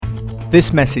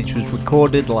This message was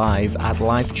recorded live at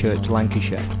Life Church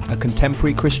Lancashire, a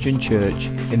contemporary Christian church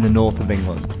in the north of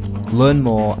England. Learn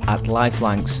more at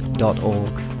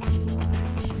lifelancs.org.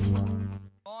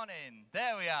 Morning,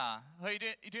 there we are. How are you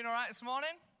doing? You doing all right this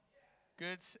morning?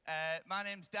 Good. My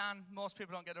name's Dan. Most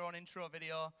people don't get their own intro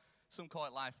video. Some call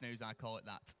it Life News, I call it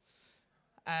that.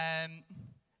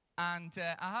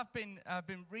 I've been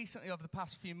recently, over the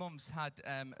past few months, had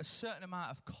a certain amount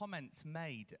of comments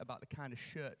made about the kind of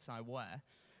shirts I wear.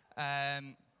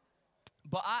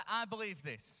 But I believe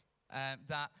this,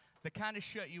 that the kind of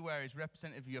shirt you wear is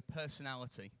representative of your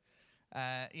personality.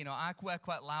 I wear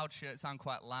quite loud shirts. I'm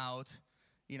quite loud.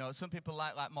 Some people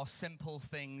like more simple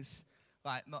things,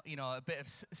 like, a bit of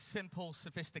simple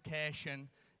sophistication.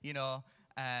 I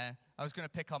was going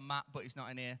to pick on Matt, but he's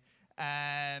not in here.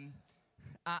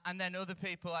 And then other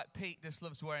people, like Pete, just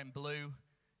loves wearing blue.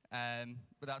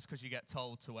 But that's because you get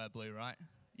told to wear blue, right?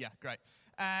 Yeah, great.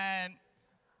 That's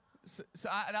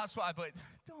what I believe.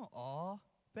 Don't awe.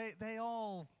 They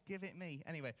all give it me.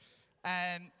 Anyway.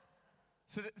 Yeah,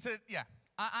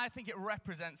 I think it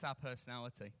represents our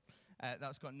personality.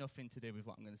 That's got nothing to do with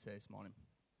what I'm going to say this morning.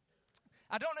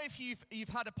 I don't know if you've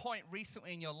had a point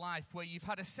recently in your life where you've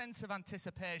had a sense of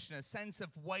anticipation, a sense of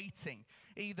waiting.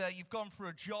 Either you've gone for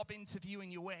a job interview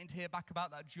and you're waiting to hear back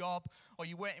about that job, or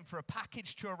you're waiting for a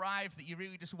package to arrive that you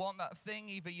really just want that thing.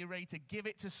 Either you're ready to give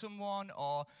it to someone,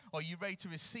 or you're ready to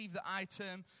receive the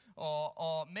item,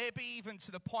 or maybe even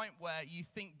to the point where you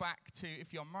think back to,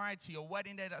 if you're married, to your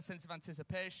wedding day. That sense of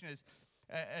anticipation as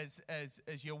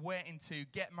you're waiting to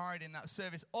get married in that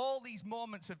service. All these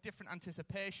moments of different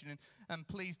anticipation, and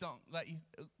please don't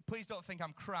think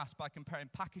I'm crass by comparing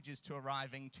packages to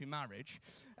arriving to marriage.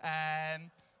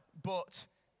 But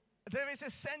there is a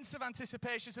sense of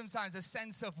anticipation sometimes, a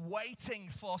sense of waiting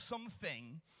for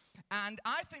something. And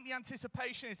I think the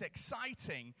anticipation is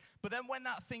exciting, but then when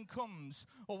that thing comes,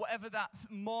 or whatever that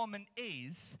moment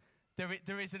is,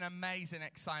 there is an amazing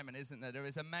excitement, isn't there? There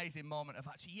is an amazing moment of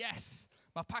actually, yes,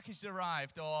 my package has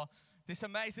arrived, or this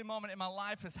amazing moment in my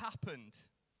life has happened.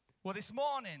 Well, this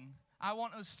morning, I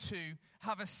want us to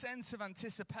have a sense of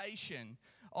anticipation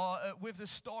with the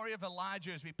story of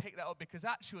Elijah as we pick that up, because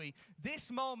actually, this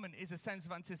moment is a sense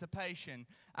of anticipation,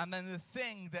 and then the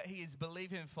thing that he is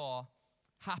believing for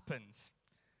happens.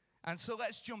 And so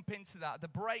let's jump into that, the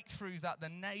breakthrough that the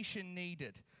nation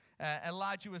needed.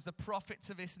 Elijah was the prophet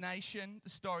to this nation. The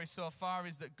story so far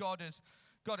is that God has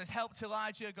helped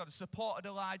Elijah, God has supported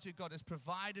Elijah, God has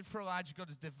provided for Elijah, God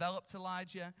has developed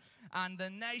Elijah. And the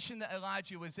nation that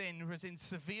Elijah was in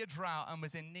severe drought and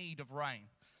was in need of rain.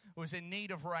 Was in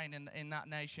need of rain in that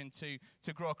nation to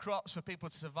grow crops, for people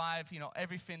to survive,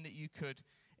 everything that you could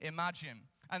imagine.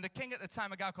 And the king at the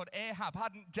time, a guy called Ahab,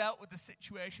 hadn't dealt with the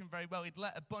situation very well. He'd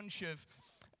let a bunch of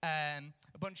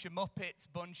muppets,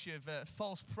 bunch of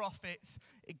false prophets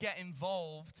get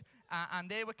involved, and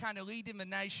they were kind of leading the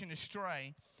nation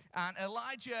astray. And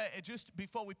Elijah, just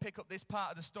before we pick up this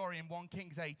part of the story in 1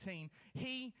 Kings 18,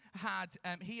 he had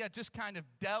just kind of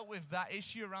dealt with that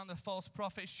issue around the false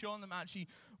prophets, shown them actually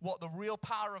what the real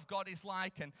power of God is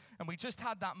like, and we just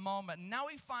had that moment. Now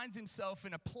he finds himself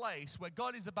in a place where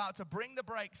God is about to bring the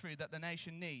breakthrough that the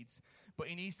nation needs, but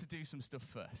he needs to do some stuff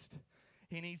first.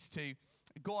 He needs to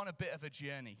go on a bit of a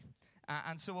journey.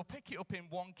 And so we'll pick it up in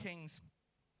 1 Kings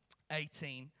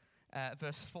 18,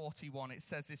 verse 41. It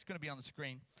says, it's going to be on the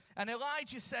screen. And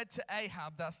Elijah said to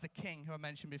Ahab, that's the king who I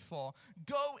mentioned before,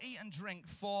 "Go eat and drink,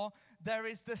 for there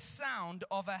is the sound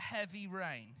of a heavy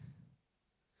rain."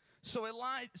 So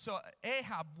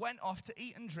Ahab went off to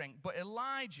eat and drink, but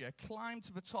Elijah climbed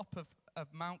to the top of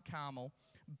Mount Carmel,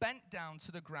 bent down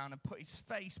to the ground, and put his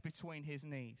face between his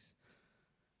knees.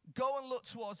 "Go and look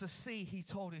towards the sea," he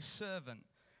told his servant.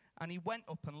 And he went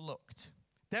up and looked.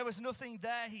 There was nothing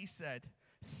there, he said.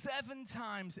 7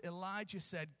 times Elijah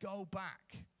said, "Go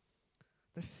back."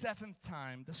 The 7th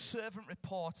time, the servant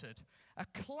reported, "A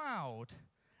cloud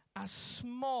as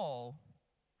small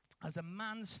as a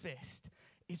man's fist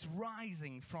is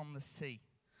rising from the sea."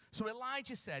 So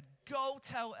Elijah said, "Go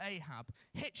tell Ahab,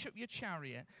 hitch up your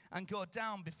chariot and go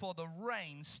down before the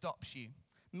rain stops you."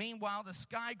 Meanwhile, the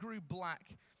sky grew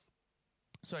black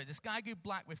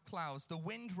with clouds. The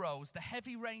wind rose, the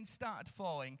heavy rain started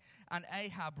falling, and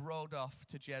Ahab rode off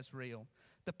to Jezreel.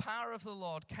 The power of the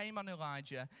Lord came on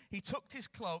Elijah. He tucked his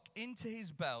cloak into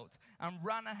his belt and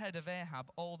ran ahead of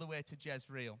Ahab all the way to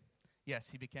Jezreel. Yes,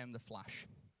 he became the Flash,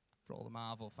 for all the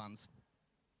Marvel fans.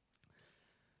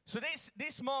 So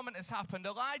this moment has happened.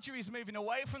 Elijah is moving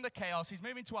away from the chaos. He's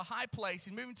moving to a high place.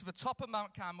 He's moving to the top of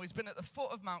Mount Carmel. He's been at the foot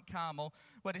of Mount Carmel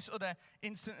where this other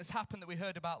incident has happened that we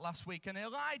heard about last week. And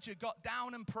Elijah got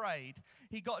down and prayed.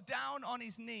 He got down on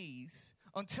his knees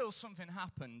until something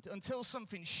happened, until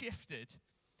something shifted.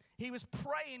 He was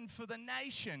praying for the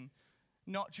nation,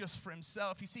 not just for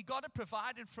himself. You see, God had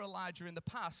provided for Elijah in the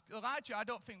past. Elijah, I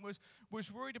don't think,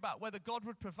 was worried about whether God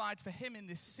would provide for him in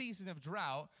this season of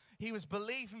drought. He was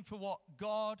believing for what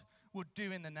God would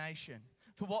do in the nation,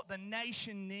 for what the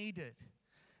nation needed.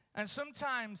 And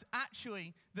sometimes,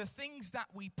 actually, the things that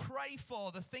we pray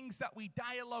for, the things that we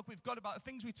dialogue with God about, the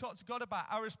things we talk to God about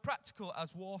are as practical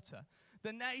as water.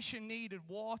 The nation needed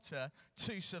water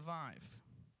to survive.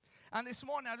 And this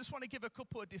morning, I just want to give a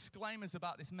couple of disclaimers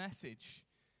about this message.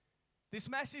 This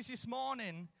message this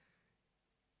morning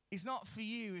is not for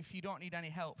you if you don't need any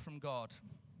help from God.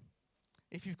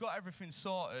 If you've got everything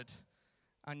sorted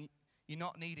and you're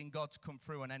not needing God to come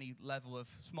through on any level of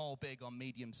small, big, or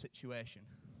medium situation.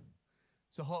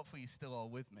 So hopefully you're still all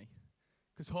with me.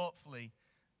 Because hopefully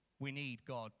we need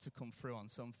God to come through on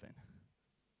something.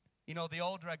 You know, the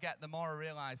older I get, the more I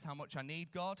realize how much I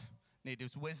need God, need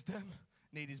His wisdom,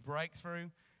 need His breakthrough,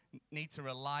 need to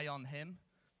rely on Him.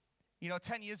 You know,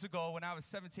 10 years ago when I was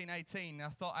 17, 18, I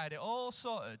thought I had it all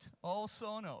sorted, all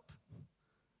sewn up.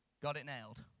 Got it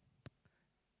nailed.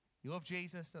 You love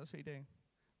Jesus, that's what you do.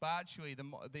 But actually,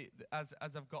 as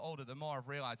I've got older, the more I've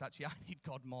realized, actually, I need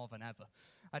God more than ever.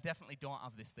 I definitely don't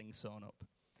have this thing sewn up.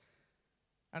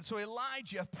 And so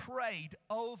Elijah prayed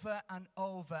over and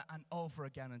over and over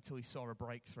again until he saw a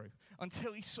breakthrough,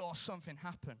 until he saw something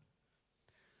happen.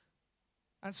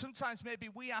 And sometimes maybe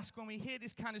we ask when we hear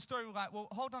this kind of story, we're like, well,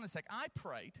 hold on a sec. I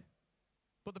prayed,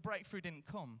 but the breakthrough didn't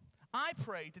come. I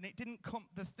prayed and it didn't come.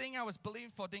 The thing I was believing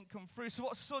for didn't come through. So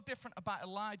what's so different about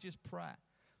Elijah's prayer?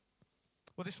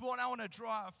 Well, this morning I want to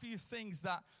draw out a few things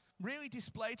that really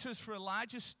display to us for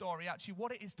Elijah's story actually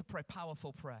what it is to pray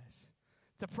powerful prayers.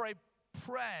 To pray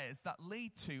prayers that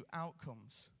lead to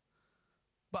outcomes.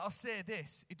 But I'll say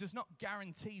this, it does not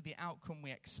guarantee the outcome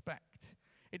we expect.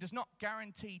 It does not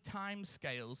guarantee time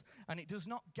scales, and it does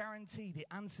not guarantee the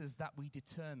answers that we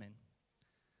determine.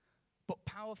 But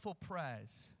powerful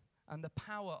prayers and the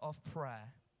power of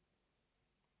prayer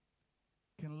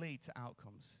can lead to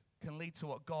outcomes, can lead to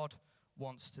what God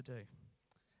wants to do.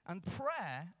 And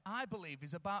prayer, I believe,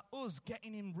 is about us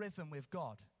getting in rhythm with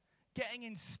God, getting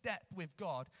in step with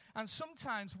God. And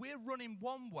sometimes we're running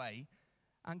one way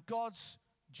and God's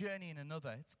journeying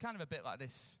another. It's kind of a bit like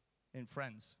this in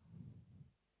Friends.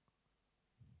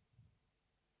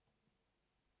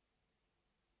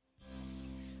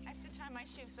 I have to tie my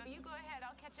shoe, so you go ahead.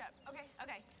 I'll catch up. Okay.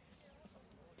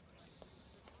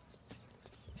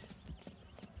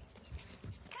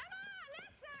 Come on,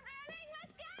 let's start running.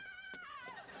 Let's go.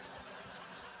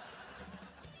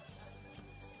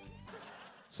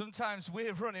 Sometimes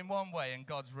we're running one way and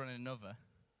God's running another.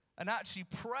 And actually,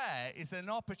 prayer is an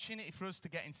opportunity for us to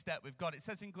get in step with God. It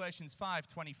says in Galatians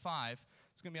 5:25,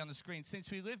 it's going to be on the screen, since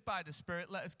we live by the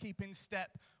Spirit, let us keep in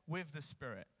step with the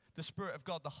Spirit. The Spirit of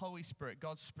God, the Holy Spirit,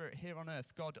 God's Spirit here on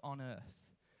earth, God on earth.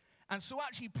 And so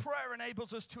actually, prayer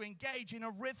enables us to engage in a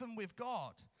rhythm with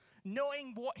God,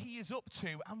 knowing what He is up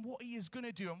to and what He is going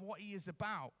to do and what He is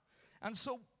about. And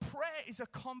so prayer is a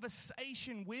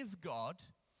conversation with God,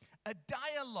 a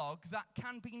dialogue that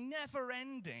can be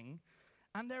never-ending.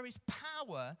 And there is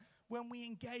power when we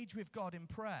engage with God in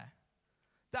prayer.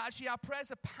 That actually our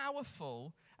prayers are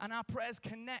powerful and our prayers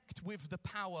connect with the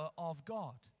power of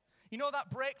God. You know that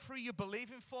breakthrough you're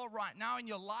believing for right now in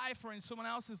your life or in someone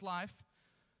else's life?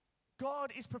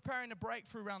 God is preparing a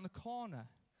breakthrough around the corner.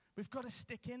 We've got to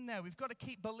stick in there. We've got to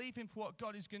keep believing for what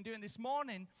God is going to do. And this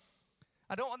morning,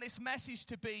 I don't want this message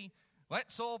to be,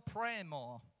 let's all pray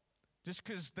more, just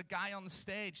because the guy on the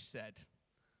stage said.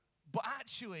 But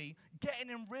actually, getting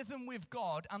in rhythm with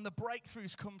God and the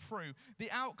breakthroughs come through,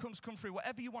 the outcomes come through,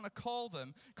 whatever you want to call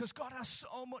them, because God has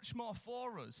so much more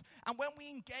for us. And when we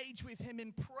engage with Him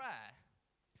in prayer,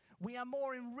 we are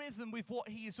more in rhythm with what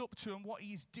He is up to and what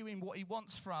He is doing, what He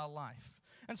wants for our life.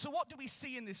 And so what do we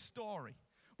see in this story?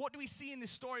 What do we see in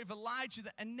this story of Elijah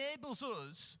that enables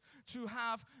us to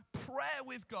have prayer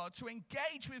with God, to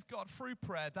engage with God through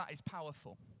prayer that is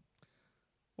powerful?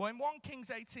 Well, in 1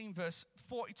 Kings 18, verse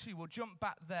 42, we'll jump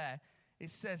back there. It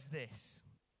says this.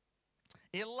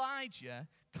 Elijah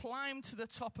climbed to the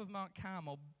top of Mount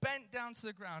Carmel, bent down to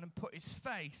the ground, and put his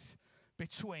face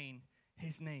between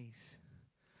his knees.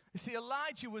 You see,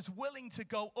 Elijah was willing to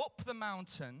go up the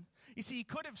mountain. You see, he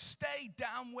could have stayed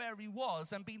down where he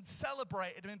was and been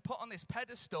celebrated and been put on this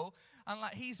pedestal. And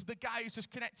like he's the guy who's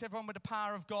just connects everyone with the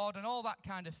power of God and all that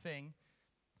kind of thing.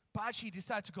 But actually he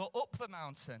decided to go up the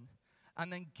mountain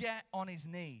and then get on his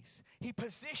knees. He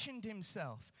positioned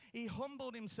himself. He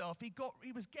humbled himself. He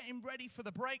was getting ready for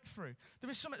the breakthrough. There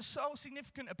was something so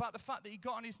significant about the fact that he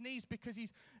got on his knees, because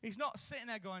he's not sitting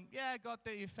there going, yeah, God,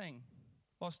 do your thing,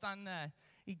 or stand there.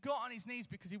 He got on his knees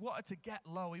because he wanted to get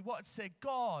low. He wanted to say,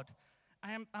 God,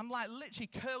 I'm like literally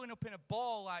curling up in a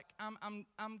ball. Like I'm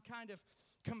kind of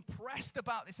compressed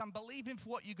about this. I'm believing for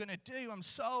what you're going to do. I'm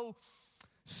so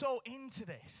into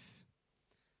this.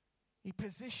 He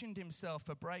positioned himself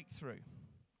for breakthrough.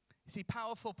 You see,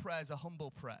 powerful prayers are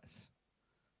humble prayers.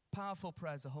 Powerful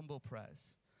prayers are humble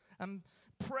prayers. And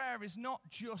prayer is not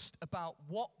just about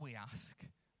what we ask,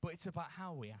 but it's about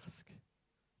how we ask.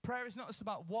 Prayer is not just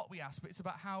about what we ask, but it's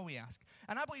about how we ask.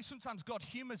 And I believe sometimes God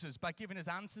humors us by giving us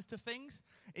answers to things,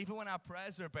 even when our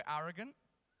prayers are a bit arrogant.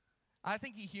 I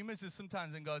think he humors us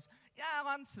sometimes and goes, yeah, I'll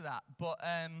answer that. But,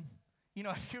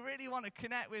 if you really want to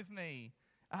connect with me,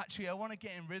 actually, I want to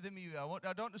get in rhythm with you.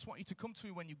 I don't just want you to come to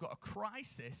me when you've got a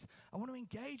crisis. I want to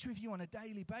engage with you on a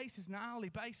daily basis, an hourly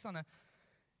basis,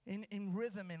 in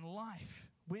rhythm in life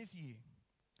with you.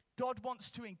 God wants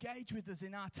to engage with us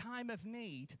in our time of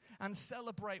need and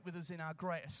celebrate with us in our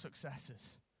greatest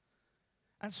successes.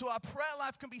 And so our prayer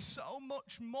life can be so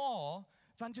much more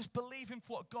than just believing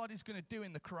for what God is going to do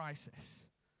in the crisis.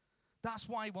 That's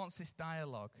why he wants this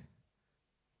dialogue.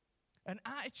 And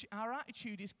our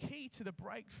attitude is key to the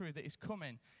breakthrough that is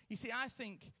coming. You see, I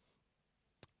think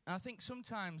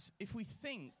sometimes if we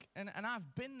think, and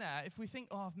I've been there, if we think,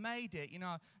 oh, I've made it,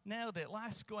 I've nailed it,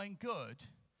 life's going good,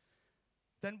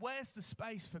 then where's the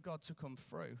space for God to come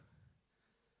through?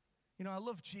 I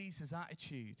love Jesus'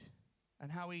 attitude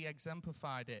and how he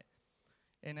exemplified it.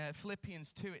 In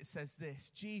Philippians 2, it says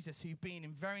this: Jesus, who being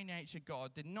in very nature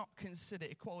God, did not consider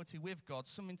equality with God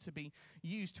something to be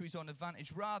used to his own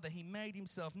advantage. Rather, he made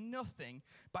himself nothing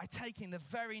by taking the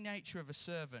very nature of a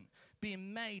servant,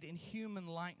 being made in human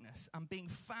likeness, and being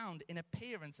found in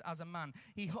appearance as a man.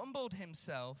 He humbled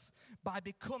himself by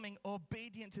becoming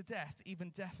obedient to death, even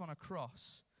death on a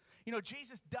cross.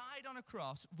 Jesus died on a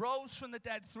cross, rose from the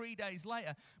dead 3 days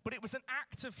later, but it was an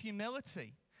act of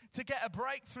humility to get a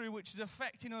breakthrough which is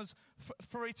affecting us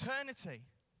for eternity.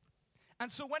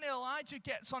 And so when Elijah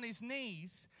gets on his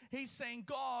knees, he's saying,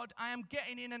 God, I am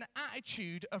getting in an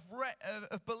attitude of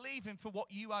believing for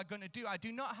what you are going to do. I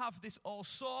do not have this all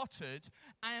sorted.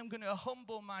 I am going to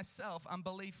humble myself and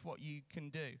believe what you can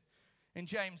do. In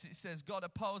James it says, God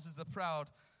opposes the proud,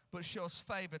 but shows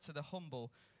favor to the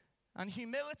humble. And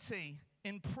humility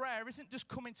in prayer isn't just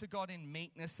coming to God in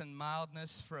meekness and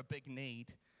mildness for a big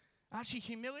need. Actually,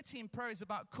 humility in prayer is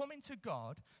about coming to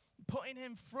God, putting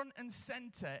him front and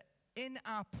center in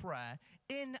our prayer,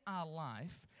 in our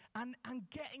life, and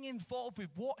getting involved with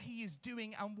what he is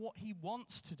doing and what he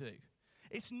wants to do.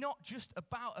 It's not just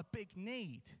about a big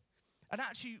need. And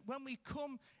actually, when we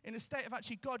come in a state of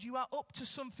actually, God, you are up to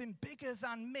something bigger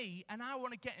than me, and I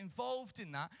want to get involved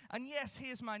in that. And yes,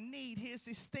 here's my need, here's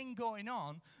this thing going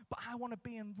on, but I want to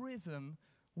be in rhythm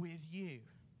with you.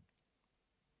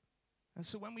 And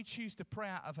so when we choose to pray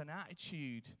out of an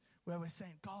attitude where we're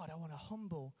saying, God, I want to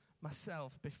humble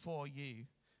myself before you,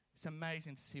 it's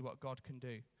amazing to see what God can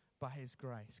do by his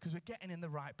grace, because we're getting in the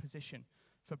right position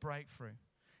for breakthrough.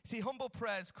 See, humble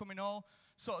prayers come in all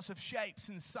sorts of shapes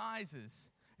and sizes.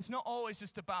 It's not always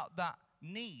just about that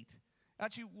need.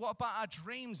 Actually, what about our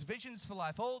dreams, visions for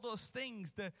life, all those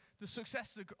things, the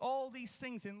successes, all these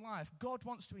things in life? God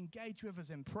wants to engage with us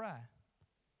in prayer.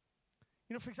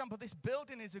 For example, this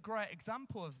building is a great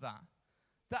example of that.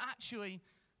 That actually,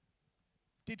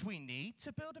 did we need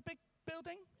to build a big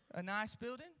building, a nice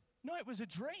building? No, it was a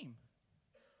dream.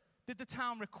 Did the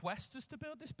town request us to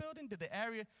build this building? Did the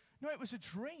area? No, it was a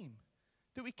dream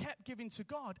that we kept giving to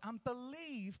God and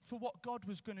believed for what God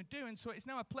was going to do. And so it's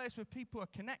now a place where people are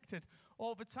connected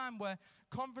all the time, where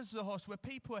conferences are hosted, where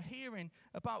people are hearing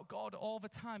about God all the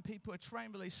time. People are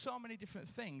trained, really, so many different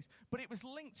things. But it was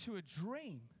linked to a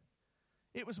dream.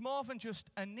 It was more than just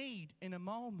a need in a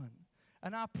moment.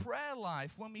 And our prayer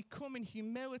life, when we come in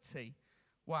humility,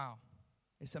 wow,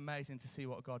 it's amazing to see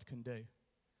what God can do.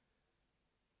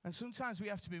 And sometimes we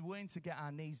have to be willing to get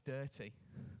our knees dirty.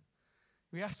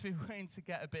 We have to be willing to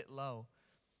get a bit low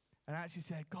and actually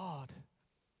say, God,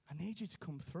 I need you to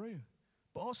come through.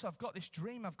 But also, I've got this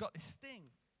dream, I've got this thing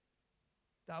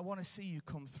that I want to see you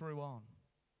come through on.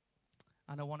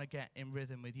 And I want to get in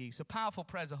rhythm with you. So powerful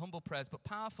prayers are humble prayers, but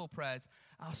powerful prayers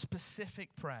are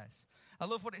specific prayers. I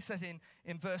love what it says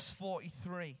in verse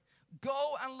 43.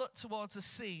 Go and look towards the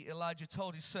sea, Elijah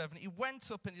told his servant. He went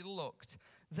up and he looked.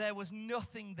 There was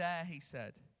nothing there, he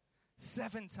said.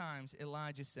 7 times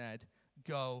Elijah said,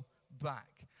 go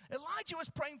back. Elijah was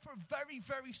praying for a very,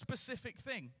 very specific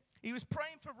thing. He was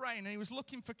praying for rain and he was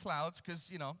looking for clouds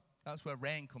because, that's where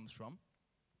rain comes from.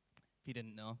 If you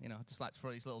didn't know, I just like to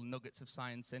throw these little nuggets of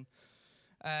science in.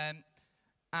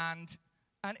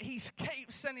 And he's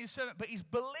keeps sending his servant, but he's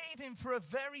believing for a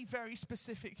very, very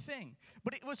specific thing.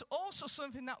 But it was also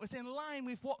something that was in line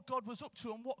with what God was up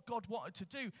to and what God wanted to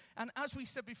do. And as we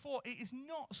said before, it is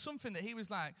not something that he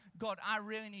was like, God, I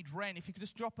really need rain. If you could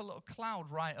just drop a little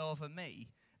cloud right over me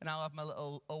and I'll have my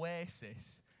little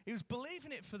oasis. He was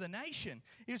believing it for the nation.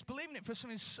 He was believing it for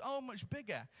something so much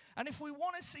bigger. And if we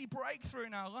want to see breakthrough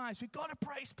in our lives, we've got to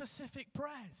pray specific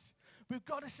prayers. We've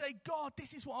got to say, God,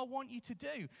 this is what I want you to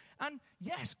do. And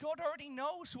yes, God already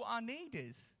knows what our need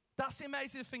is. That's the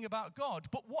amazing thing about God.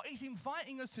 But what he's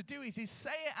inviting us to do is say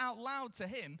it out loud to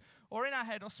him or in our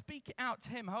head or speak it out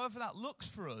to him, however that looks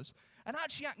for us, and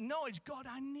actually acknowledge, God,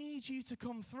 I need you to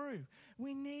come through.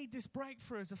 We need this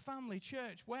breakthrough as a family,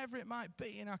 church, wherever it might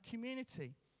be in our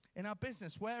community, in our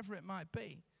business, wherever it might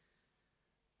be.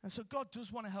 And so God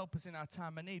does want to help us in our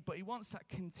time of need, but he wants that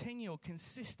continual,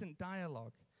 consistent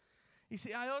dialogue. You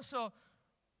see, I also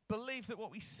believe that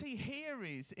what we see here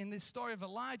is, in this story of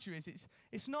Elijah, is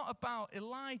it's not about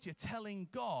Elijah telling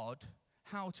God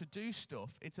how to do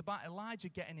stuff. It's about Elijah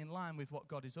getting in line with what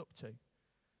God is up to.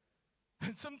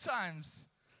 And sometimes,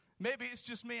 maybe it's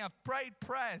just me, I've prayed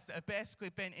prayers that have basically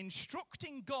been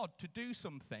instructing God to do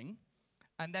something,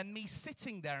 and then me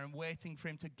sitting there and waiting for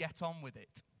him to get on with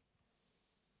it.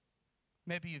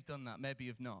 Maybe you've done that, maybe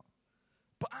you've not.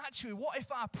 But actually, what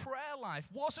if our prayer life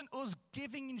wasn't us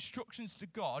giving instructions to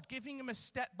God, giving him a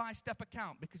step-by-step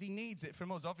account, because he needs it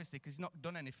from us, obviously, because he's not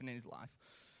done anything in his life.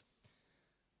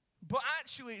 But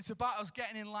actually, it's about us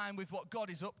getting in line with what God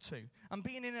is up to and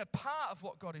being in a part of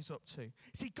what God is up to.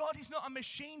 See, God is not a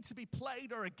machine to be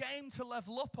played or a game to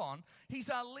level up on. He's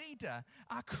our leader,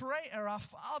 our creator, our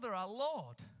Father, our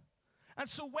Lord. And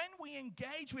so when we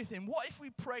engage with him, what if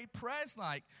we prayed prayers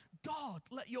like, God,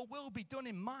 let your will be done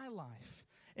in my life,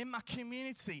 in my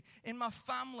community, in my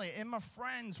family, in my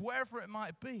friends, wherever it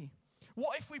might be?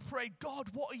 What if we prayed, God,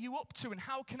 what are you up to and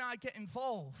how can I get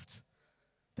involved?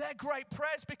 They're great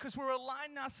prayers because we're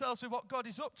aligning ourselves with what God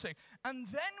is up to. And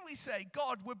then we say,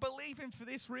 God, we're believing for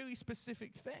this really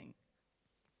specific thing.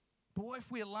 But what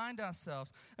if we aligned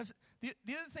ourselves? The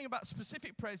other thing about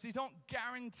specific prayers, they don't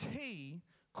guarantee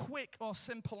quick or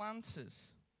simple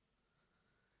answers.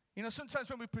 Sometimes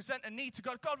when we present a need to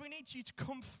God, God, we need you to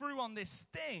come through on this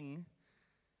thing.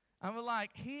 And we're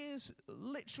like, here's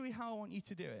literally how I want you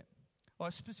to do it. Or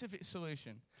a specific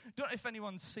solution. Don't know if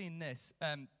anyone's seen this.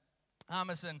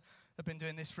 Amazon have been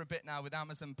doing this for a bit now with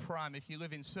Amazon Prime. If you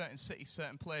live in certain cities,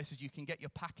 certain places, you can get your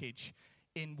package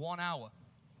in 1 hour.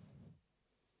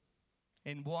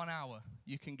 In 1 hour,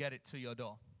 you can get it to your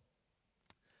door.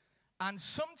 And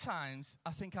sometimes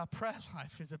I think our prayer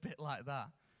life is a bit like that.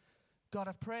 God,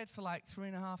 I've prayed for like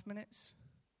 3.5 minutes.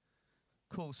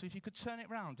 Cool, so if you could turn it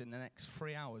around in the next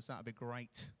 3 hours, that would be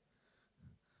great.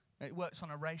 It works on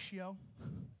a ratio.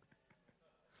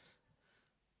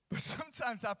 But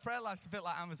sometimes our prayer life's a bit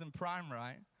like Amazon Prime,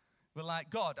 right? We're like,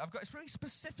 God, I've got this really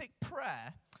specific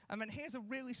prayer, and then here's a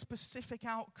really specific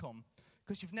outcome,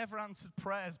 because you've never answered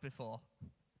prayers before.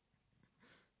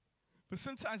 But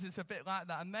sometimes it's a bit like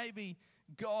that, and maybe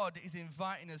God is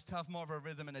inviting us to have more of a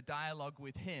rhythm and a dialogue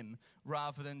with him,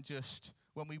 rather than just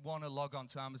when we want to log on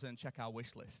to Amazon and check our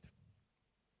wish list.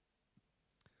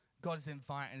 God is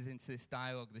inviting us into this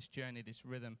dialogue, this journey, this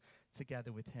rhythm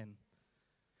together with him.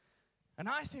 And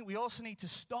I think we also need to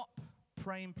stop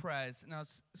praying prayers. Now,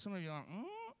 some of you are like,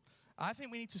 I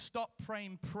think we need to stop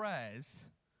praying prayers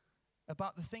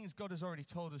about the things God has already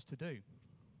told us to do.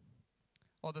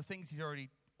 Or the things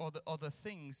or the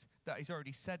things that he's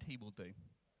already said he will do.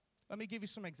 Let me give you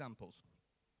some examples.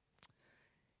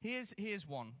 Here's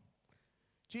one.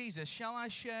 Jesus, shall I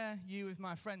share you with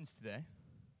my friends today?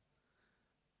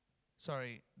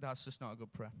 Sorry, that's just not a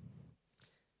good prayer.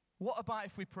 What about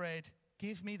if we prayed,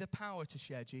 give me the power to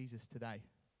share Jesus today?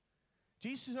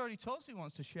 Jesus has already told us he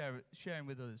wants to share him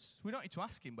with us. We don't need to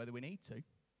ask him whether we need to.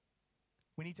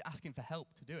 We need to ask him for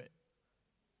help to do it.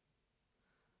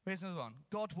 Here's another one.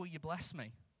 God, will you bless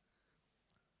me?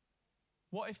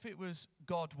 What if it was,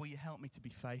 God, will you help me to be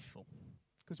faithful?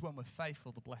 Because when we're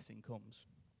faithful, the blessing comes.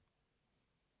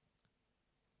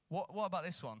 What about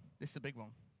this one? This is a big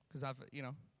one. Because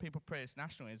people pray this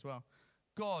nationally as well.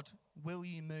 God, will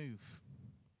you move?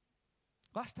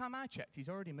 Last time I checked, he's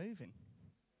already moving.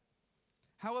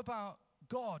 How about,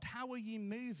 God, how are you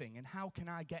moving and how can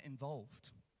I get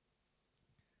involved?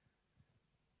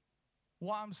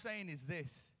 What I'm saying is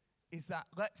this, is that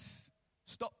let's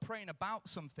stop praying about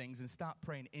some things and start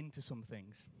praying into some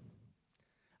things.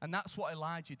 And that's what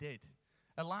Elijah did.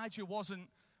 Elijah wasn't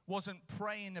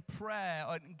praying a prayer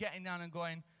or getting down and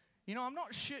going, I'm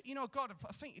not sure, God,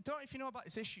 I don't know if you know about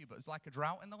this issue, but it's like a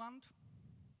drought in the land.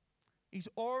 He's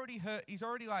already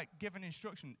like given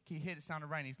instruction. Can you hear the sound of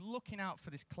rain? He's looking out for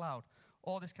this cloud,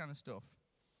 all this kind of stuff.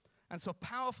 And so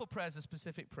powerful prayers are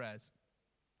specific prayers.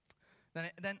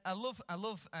 Then I love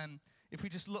if we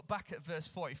just look back at verse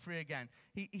 43 again.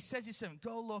 He says his servant,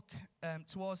 go look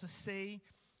towards the sea.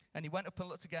 And he went up and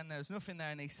looked again. There was nothing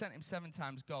there. And he sent him 7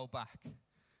 times, go back.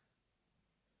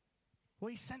 Well,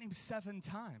 he sent him 7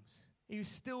 times. He was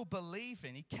still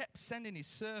believing. He kept sending his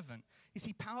servant. You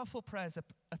see, powerful prayers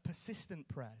are persistent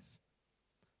prayers.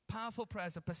 Powerful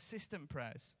prayers are persistent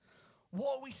prayers.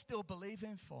 What are we still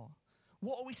believing for?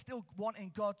 What are we still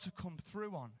wanting God to come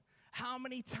through on? How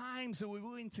many times are we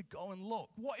willing to go and look?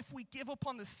 What if we give up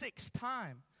on the 6th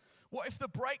time? What if the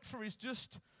breakthrough is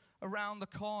just around the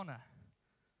corner?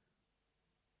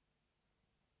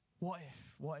 What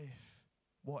if?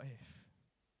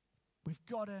 We've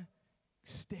got to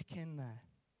stick in there.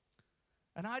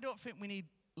 And I don't think we need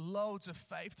loads of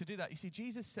faith to do that. You see,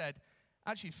 Jesus said,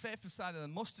 actually, faith the size of the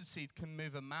mustard seed can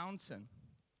move a mountain.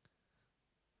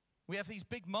 We have these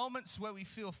big moments where we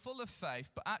feel full of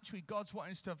faith, but actually God's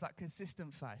wanting us to have that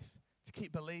consistent faith, to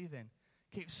keep believing,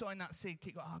 keep sowing that seed,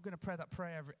 keep going, I'm going to pray that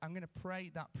prayer I'm going to pray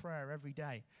that prayer every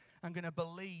day. I'm going to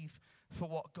believe for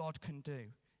what God can do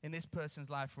in this person's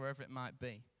life, wherever it might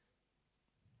be.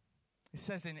 It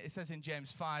says in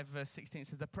James 5, verse 16, it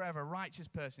says, the prayer of a righteous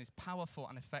person is powerful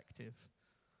and effective.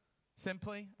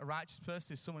 Simply, a righteous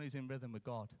person is someone who's in rhythm with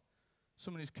God,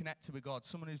 someone who's connected with God,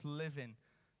 someone who's living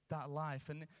that life.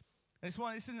 And this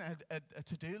isn't a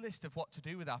to-do list of what to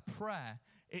do with our prayer.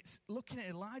 It's looking at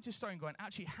Elijah's story and going,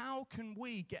 actually, how can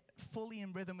we get fully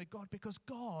in rhythm with God? Because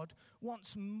God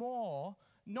wants more,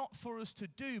 not for us to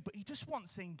do, but he just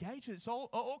wants to engage with us. It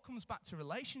all comes back to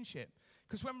relationship.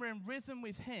 Because when we're in rhythm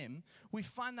with him, we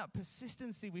find that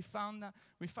persistency, we found that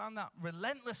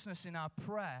relentlessness in our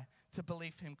prayer to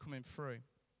believe him coming through.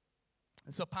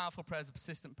 And so powerful prayers are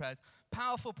persistent prayers.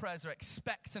 Powerful prayers are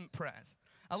expectant prayers.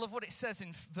 I love what it says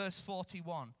in verse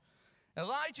 41.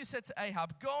 Elijah said to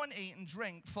Ahab, go and eat and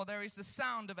drink, for there is the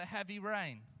sound of a heavy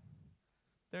rain.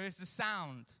 There is the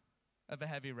sound of a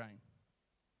heavy rain.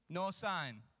 No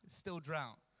sign. It's still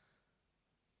drought.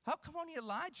 How come only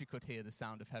Elijah could hear the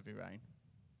sound of heavy rain?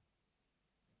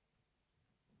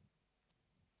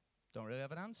 Don't really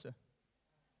have an answer.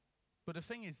 But the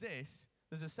thing is this,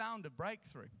 there's a sound of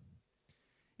breakthrough.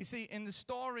 You see, in the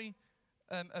story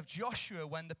of Joshua,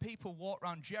 when the people walked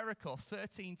around Jericho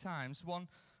 13 times, one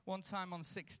time on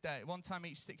 6 days, one time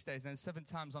each 6 days, and then 7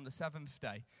 times on the 7th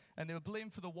day, and they were believing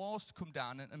for the walls to come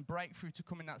down and breakthrough to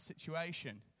come in that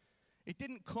situation. It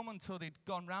didn't come until they'd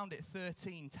gone round it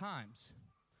 13 times.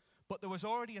 But there was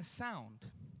already a sound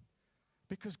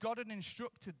because God had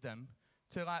instructed them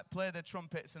to play their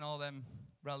trumpets and all them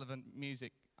relevant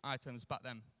music items back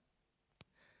then.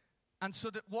 And so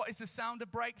what is the sound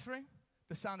of breakthrough?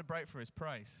 The sound of breakthrough is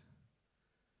praise.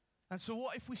 And so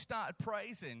what if we started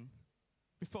praising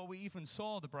before we even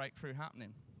saw the breakthrough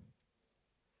happening?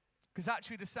 Because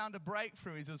actually the sound of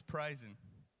breakthrough is us praising.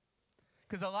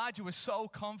 Because Elijah was so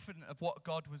confident of what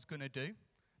God was going to do.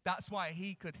 That's why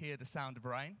he could hear the sound of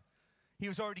rain. He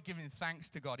was already giving thanks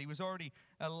to God. He was already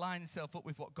aligning himself up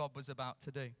with what God was about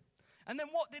to do. And then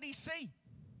what did he see?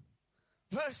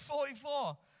 Verse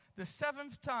 44. The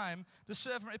 7th time, the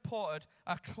servant reported,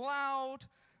 a cloud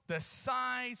the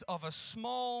size of a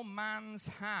small man's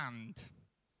hand.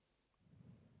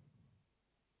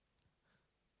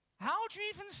 How do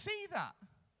you even see that?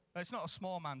 It's not a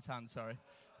small man's hand, sorry.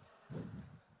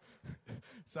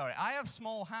 Sorry, I have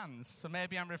small hands, so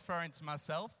maybe I'm referring to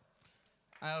myself.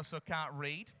 I also can't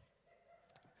read.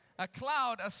 A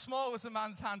cloud as small as a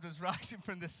man's hand was rising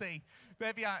from the sea.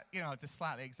 Maybe I, just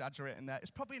slightly exaggerating there.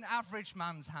 It's probably an average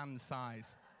man's hand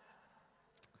size.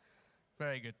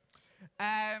 Very good.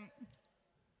 How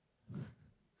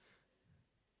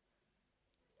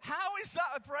is that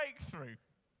a breakthrough?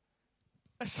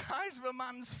 The size of a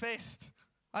man's fist.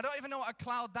 I don't even know what a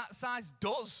cloud that size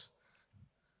does.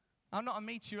 I'm not a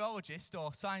meteorologist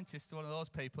or scientist or one of those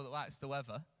people that likes the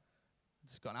weather. I've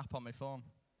just got an app on my phone.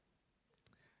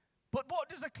 But what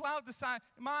does a cloud the size?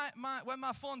 When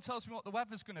my phone tells me what the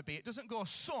weather's going to be, it doesn't go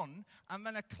sun and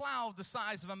then a cloud the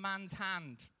size of a man's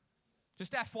hand.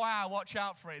 Just FYI, watch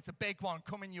out for it. It's a big one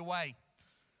coming your way.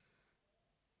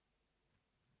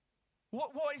 What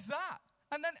is that?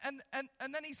 And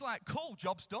then he's like, cool,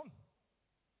 job's done.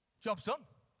 Job's done.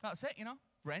 That's it,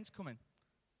 Rain's coming.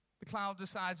 The cloud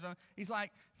decides. He's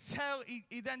like,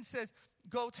 he then says,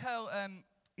 go tell,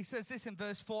 he says this in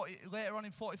verse 40, later on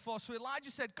in 44. So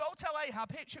Elijah said, go tell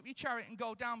Ahab, hitch up your chariot and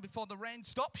go down before the rain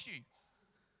stops you.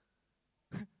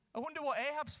 I wonder what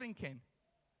Ahab's thinking.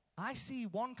 I see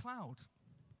one cloud,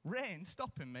 rain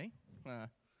stopping me.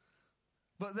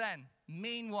 But then,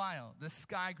 meanwhile, the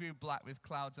sky grew black with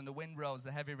clouds and the wind rose,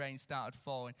 the heavy rain started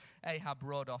falling. Ahab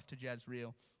rode off to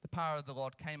Jezreel. The power of the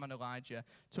Lord came on Elijah.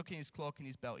 Tucking his cloak in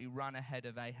his belt, he ran ahead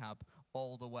of Ahab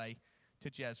all the way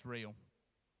to Jezreel.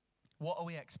 What are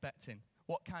we expecting?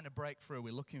 What kind of breakthrough are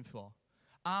we looking for?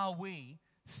 Are we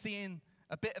seeing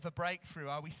a bit of a breakthrough?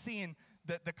 Are we seeing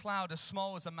the cloud as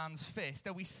small as a man's fist?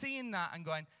 Are we seeing that and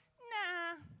going,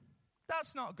 nah,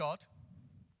 that's not God?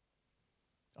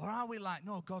 Or are we like,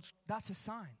 no, that's a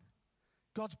sign.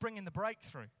 God's bringing the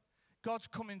breakthrough. God's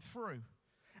coming through.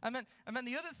 And then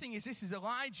the other thing is this is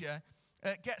Elijah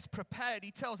gets prepared.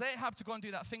 He tells Ahab to go and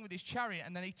do that thing with his chariot,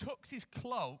 and then he tucks his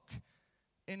cloak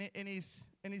in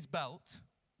his belt.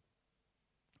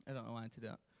 I don't know why to do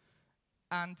that.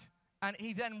 And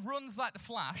he then runs like the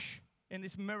Flash in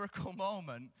this miracle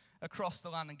moment across the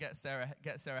land and gets there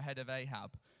ahead of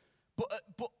Ahab.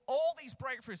 But all these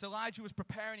breakthroughs Elijah was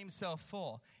preparing himself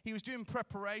for. He was doing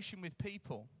preparation with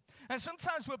people. And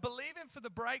sometimes we're believing for the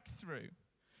breakthrough,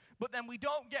 but then we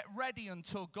don't get ready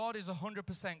until God is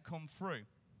 100% come through.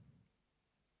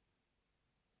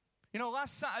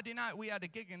 Last Saturday night we had a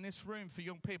gig in this room for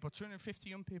young people. 250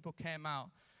 young people came out,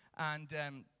 and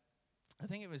I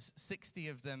think it was 60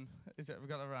 of them. Have we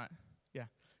got that right? Yeah.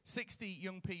 60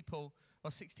 young people,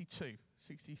 or 62,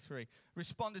 63,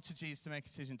 responded to Jesus to make a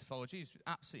decision to follow Jesus.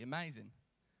 Absolutely amazing.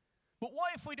 But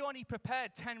what if we'd only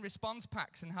prepared 10 response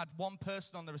packs and had one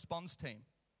person on the response team?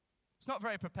 It's not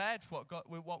very prepared for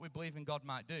what we believe in God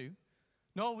might do.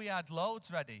 No, we had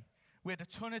loads ready. We had a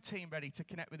ton of team ready to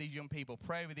connect with these young people,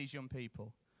 pray with these young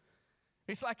people.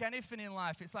 It's like anything in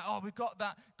life. It's like, oh, we've got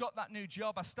that new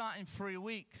job. I start in 3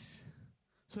 weeks.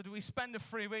 So do we spend the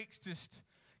 3 weeks just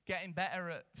getting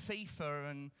better at FIFA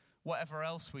and whatever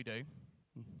else we do?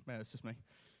 Maybe it's just me.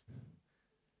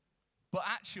 But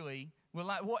actually, we're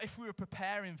like, what if we were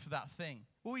preparing for that thing?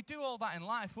 Well, we'd do all that in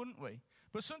life, wouldn't we?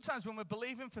 But sometimes when we're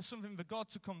believing for something for God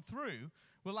to come through,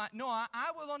 we're like, no,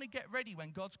 I will only get ready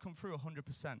when God's come through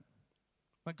 100%.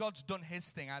 When God's done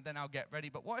his thing, then I'll get ready.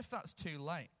 But what if that's too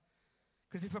late?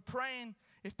 Because if we're praying,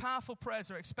 if powerful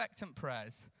prayers are expectant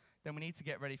prayers, then we need to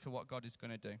get ready for what God is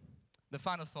going to do. The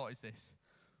final thought is this.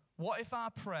 What if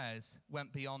our prayers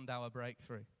went beyond our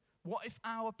breakthrough? What if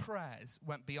our prayers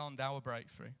went beyond our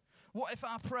breakthrough? What if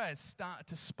our prayers started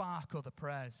to spark other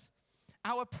prayers?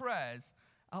 Our prayers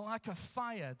are like a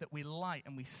fire that we light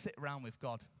and we sit around with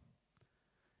God.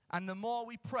 And the more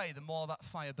we pray, the more that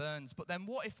fire burns. But then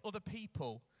what if other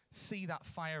people see that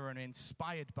fire and are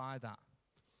inspired by that?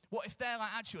 What if they're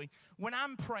like, actually, when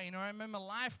I'm praying, or I'm in my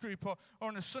life group, or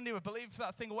on a Sunday we're believing for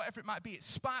that thing, or whatever it might be, it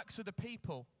sparks other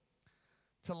people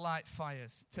to light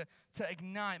fires, to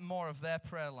ignite more of their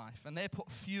prayer life. And they put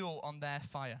fuel on their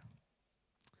fire.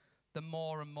 The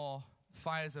more and more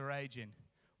fires are raging,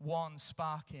 one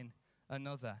sparking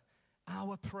another.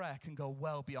 Our prayer can go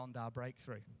well beyond our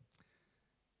breakthrough.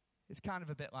 It's kind of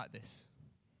a bit like this.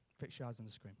 Fix your eyes on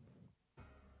the screen.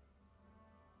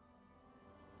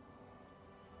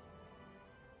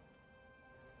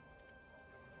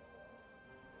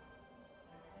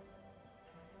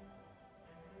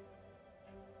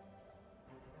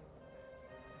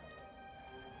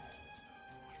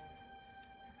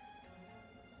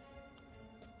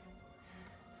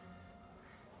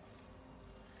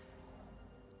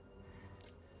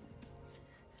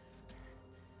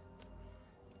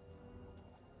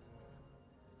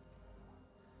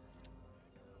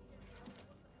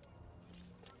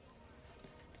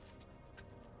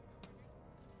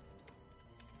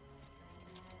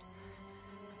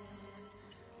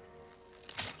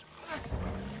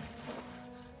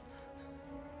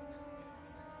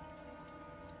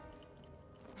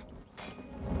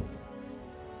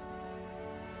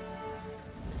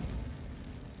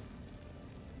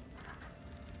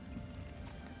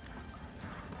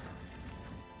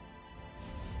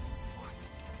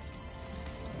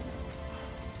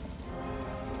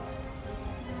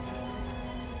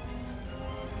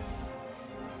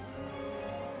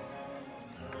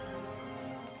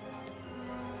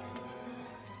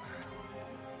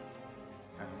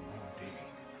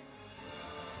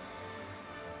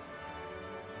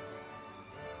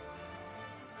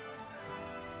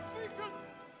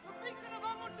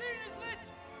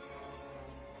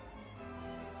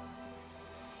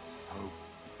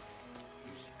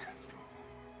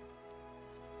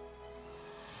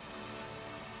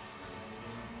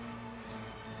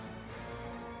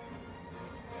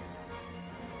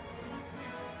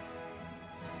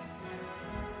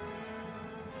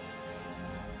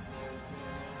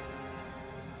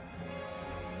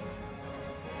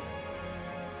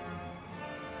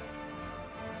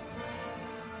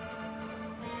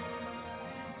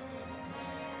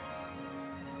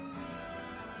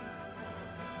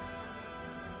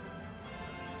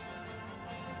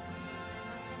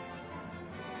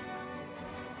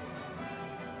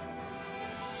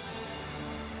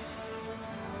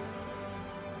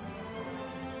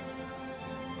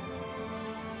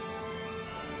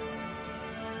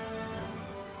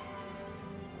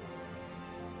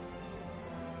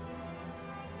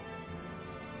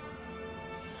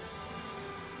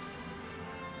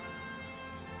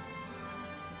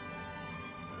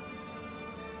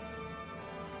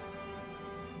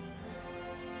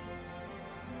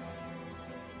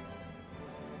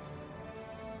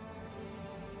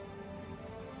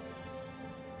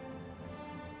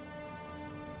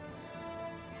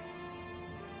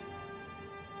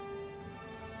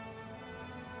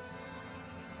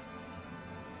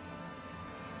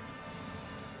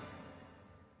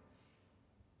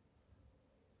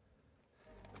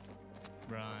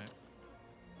 Right.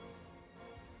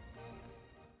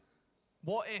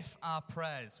 What if our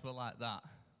prayers were like that?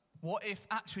 What if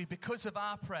actually because of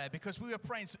our prayer, because we were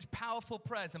praying such powerful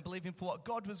prayers and believing for what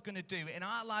God was going to do in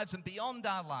our lives and beyond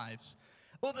our lives,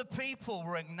 other people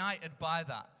were ignited by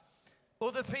that.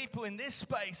 Other people in this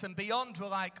space and beyond were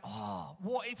like, oh,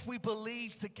 what if we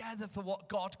believed together for what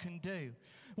God can do?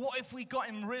 What if we got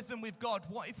in rhythm with God?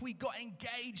 What if we got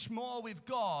engaged more with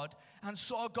God and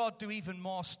saw God do even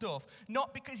more stuff?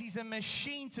 Not because he's a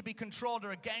machine to be controlled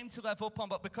or a game to level up on,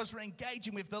 but because we're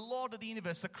engaging with the Lord of the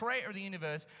universe, the creator of the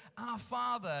universe, our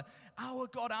Father, our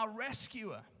God, our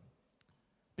rescuer,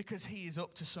 because he is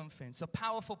up to something. So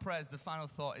powerful prayers, the final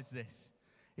thought is this.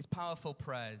 His powerful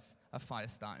prayers are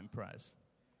fire-starting prayers.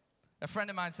 A friend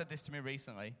of mine said this to me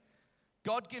recently.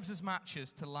 God gives us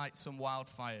matches to light some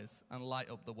wildfires and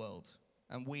light up the world.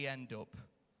 And we end up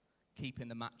keeping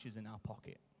the matches in our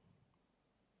pocket.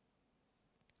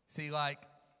 See, like,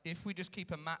 if we just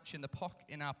keep a match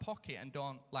in our pocket and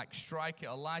don't, like, strike it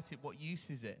or light it, what use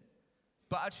is it?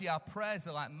 But actually, our prayers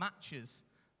are like matches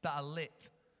that are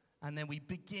lit. And then we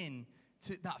begin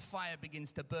that fire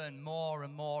begins to burn more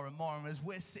and more and more. And as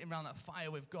we're sitting around that fire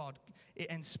with God,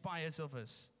 it inspires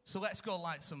others. So let's go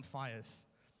light some fires.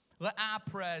 Let our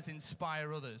prayers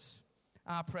inspire others.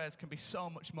 Our prayers can be so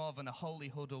much more than a holy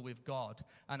huddle with God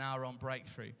and our own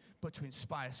breakthrough, but to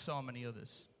inspire so many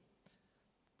others.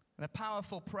 And a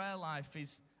powerful prayer life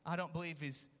I don't believe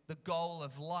is the goal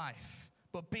of life,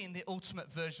 but being the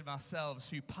ultimate version of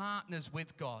ourselves who partners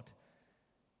with God,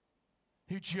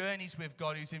 who journeys with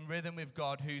God, who's in rhythm with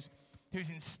God, who's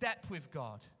in step with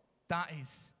God. That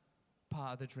is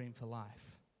part of the dream for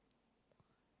life.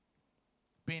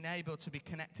 Being able to be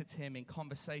connected to him, in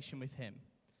conversation with him,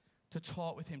 to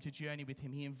talk with him, to journey with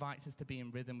him. He invites us to be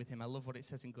in rhythm with him. I love what it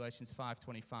says in Galatians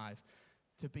 5:25,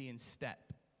 to be in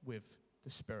step with the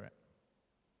Spirit.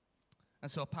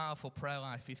 And so a powerful prayer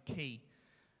life is key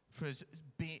for us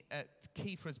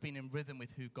being in rhythm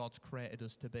with who God's created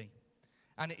us to be.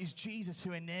 And it is Jesus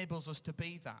who enables us to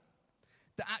be that.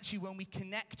 That actually when we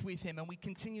connect with him and we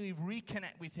continually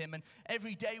reconnect with him, and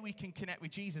every day we can connect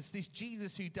with Jesus, this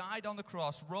Jesus who died on the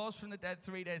cross, rose from the dead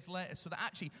 3 days later, so that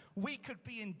actually we could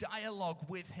be in dialogue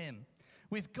with him,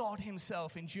 with God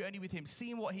himself, in journey with him,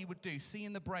 seeing what he would do,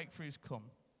 seeing the breakthroughs come.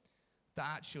 That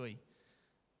actually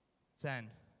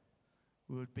then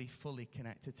we would be fully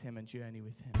connected to him and journey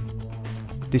with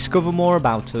him. Discover more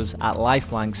about us at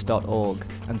lifelanks.org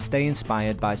and stay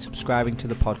inspired by subscribing to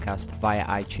the podcast via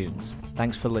iTunes.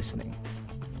 Thanks for listening.